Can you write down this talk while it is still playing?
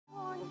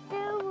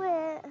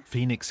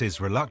Phoenix's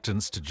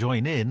reluctance to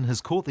join in has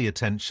caught the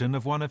attention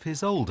of one of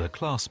his older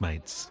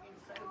classmates.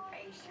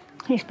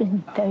 He's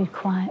been very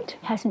quiet,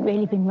 hasn't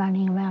really been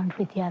running around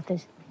with the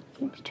others,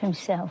 to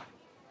himself.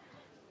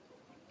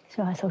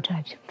 So I thought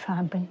I'd try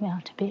and bring him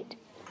out a bit.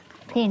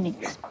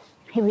 Phoenix,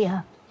 here we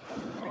are.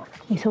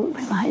 We thought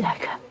we might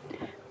like a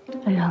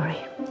lorry.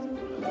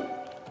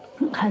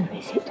 What colour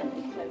is it?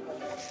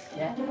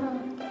 Yeah.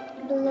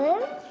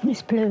 Blue?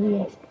 It's blue,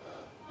 yes.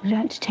 Would you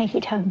like to take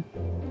it home?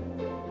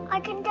 I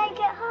can take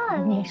it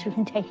home? Yes, we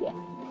can take it.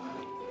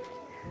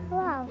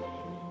 Wow.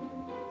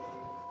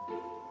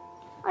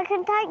 I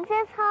can take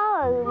this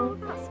home.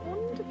 That's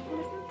wonderful,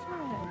 isn't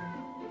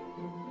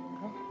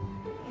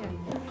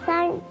it?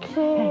 Thank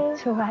you.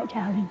 It's all right,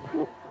 darling.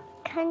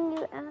 Can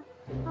you...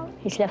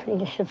 His lovely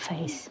little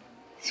face.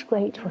 It's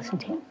great,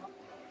 wasn't it?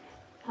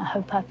 I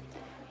hope I've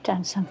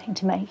done something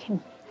to make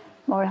him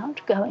more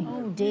outgoing.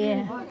 Oh,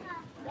 dear.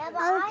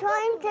 I'm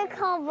trying to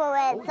cover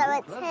it so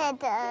it's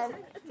hidden.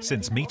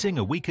 Since meeting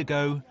a week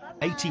ago,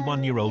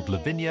 81-year-old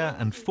Lavinia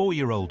and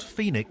 4-year-old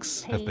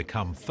Phoenix have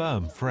become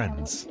firm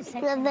friends.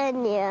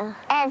 Lavinia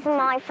is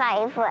my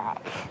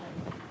favourite.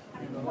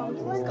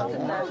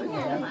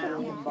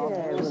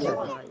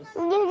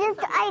 You just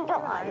ate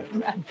one.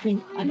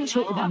 I'm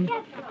sort of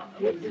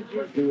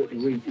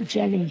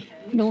jelly,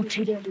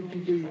 naughty.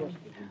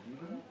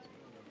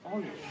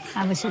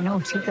 I was a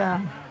naughty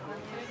girl.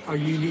 Are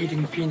you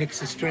leading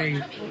Phoenix astray?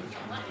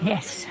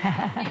 Yes.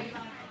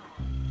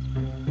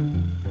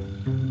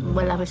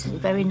 Well, I was a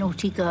very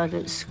naughty girl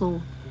at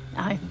school.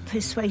 I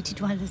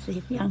persuaded one of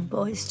the young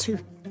boys to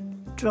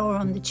draw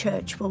on the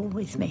church wall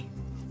with me.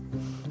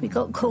 We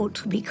got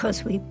caught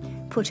because we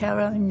put our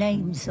own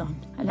names on,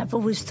 and I've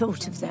always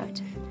thought of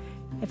that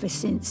ever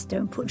since.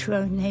 Don't put your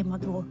own name on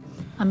the wall.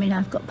 I mean,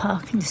 I've got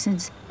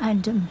Parkinson's,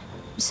 and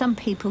some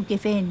people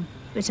give in,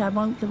 but they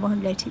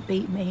won't let it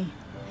beat me.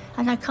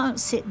 And I can't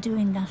sit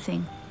doing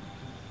nothing.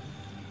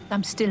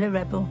 I'm still a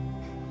rebel.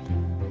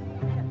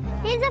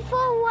 These are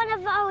for one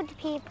of the old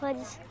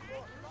people's.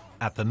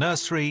 At the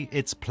nursery,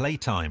 it's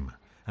playtime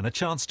and a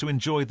chance to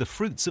enjoy the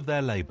fruits of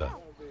their labour.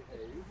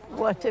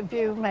 What have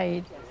you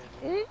made?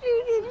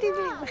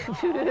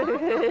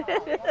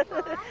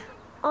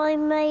 I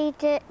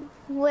made it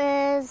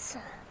with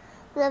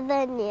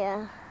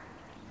Lavinia.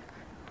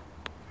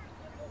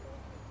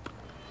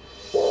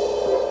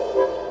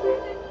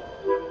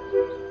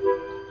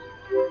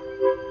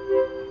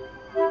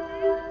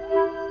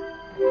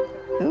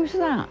 Who's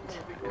that?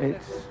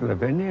 It's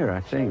Lavinia, I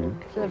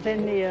think.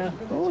 Lavinia,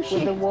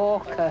 with a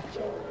walker.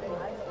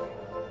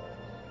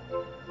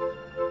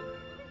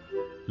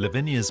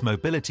 Lavinia's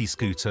mobility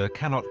scooter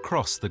cannot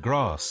cross the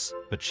grass,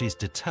 but she's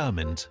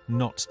determined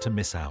not to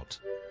miss out.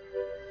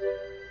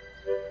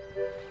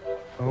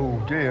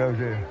 Oh dear, oh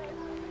dear.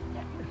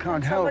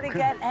 Can't help. Somebody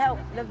get help,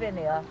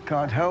 Lavinia.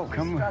 Can't help,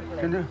 can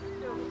you?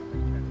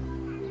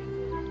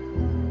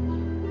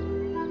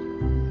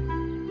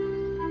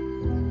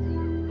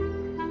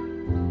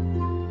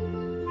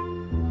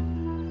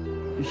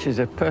 She's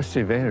a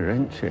perseverer,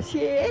 isn't she?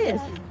 She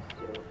is.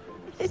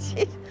 She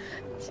is.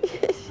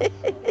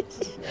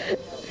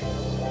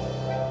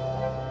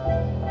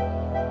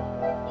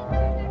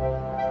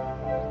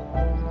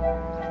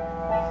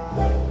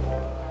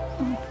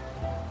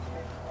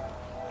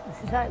 This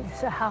is like the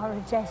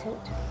Sahara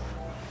Desert.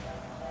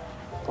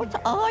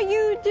 What are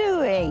you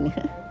doing?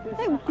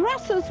 The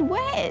grass is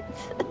wet.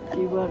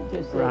 You want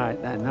to sit?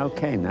 Right then,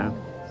 OK now.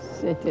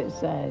 Sit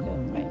aside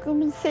on me.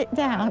 Come and sit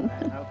down.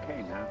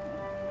 OK now.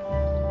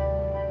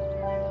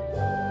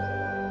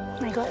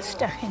 I got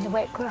stuck in the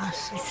wet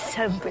grass. It's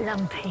so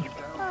lumpy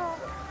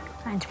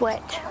and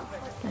wet,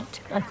 but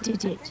I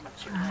did it.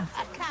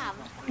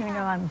 You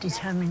know, I'm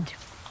determined.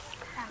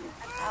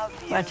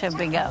 What have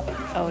we got?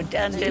 Oh,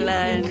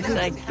 dandelions.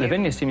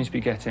 Lavinia seems to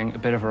be getting a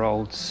bit of her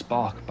old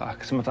spark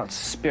back, some of that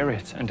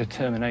spirit and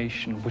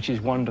determination, which is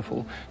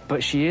wonderful.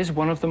 But she is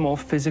one of the more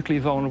physically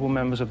vulnerable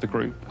members of the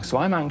group. So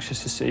I'm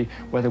anxious to see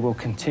whether we'll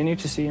continue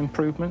to see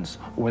improvements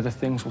or whether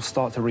things will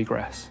start to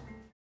regress.